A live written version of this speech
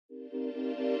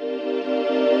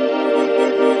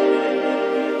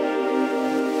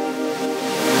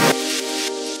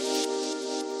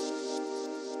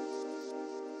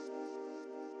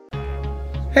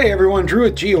Hey everyone, Drew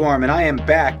with GeoArm, and I am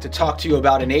back to talk to you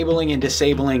about enabling and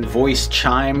disabling voice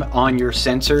chime on your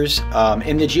sensors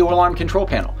in the GeoAlarm control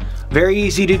panel. Very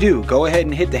easy to do. Go ahead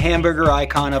and hit the hamburger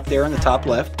icon up there in the top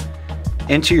left.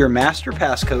 Enter your master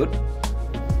passcode.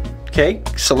 Okay,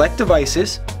 select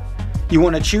devices. You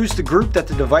want to choose the group that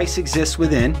the device exists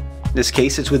within. In this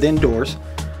case, it's within doors.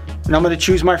 And I'm going to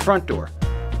choose my front door.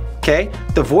 Okay,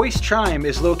 the voice chime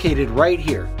is located right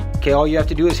here. Okay, all you have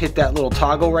to do is hit that little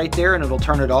toggle right there and it'll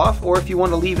turn it off, or if you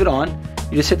want to leave it on,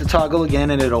 you just hit the toggle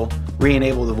again and it'll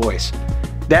re-enable the voice.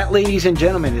 That, ladies and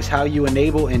gentlemen, is how you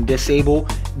enable and disable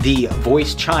the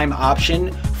voice chime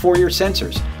option for your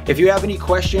sensors. If you have any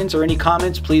questions or any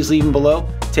comments, please leave them below.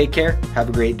 Take care, have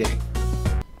a great day.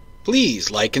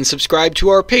 Please like and subscribe to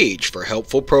our page for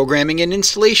helpful programming and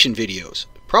installation videos,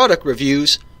 product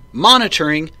reviews,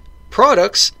 monitoring,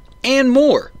 products, and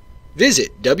more.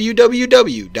 Visit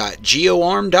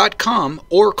www.geoarm.com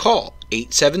or call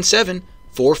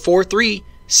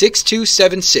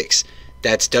 877-443-6276.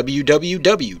 That's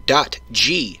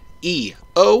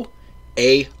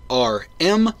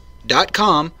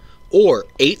www.geoarm.com or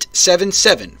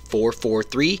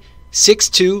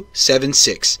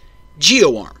 877-443-6276.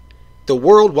 GeoArm, the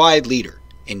worldwide leader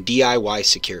in DIY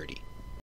security.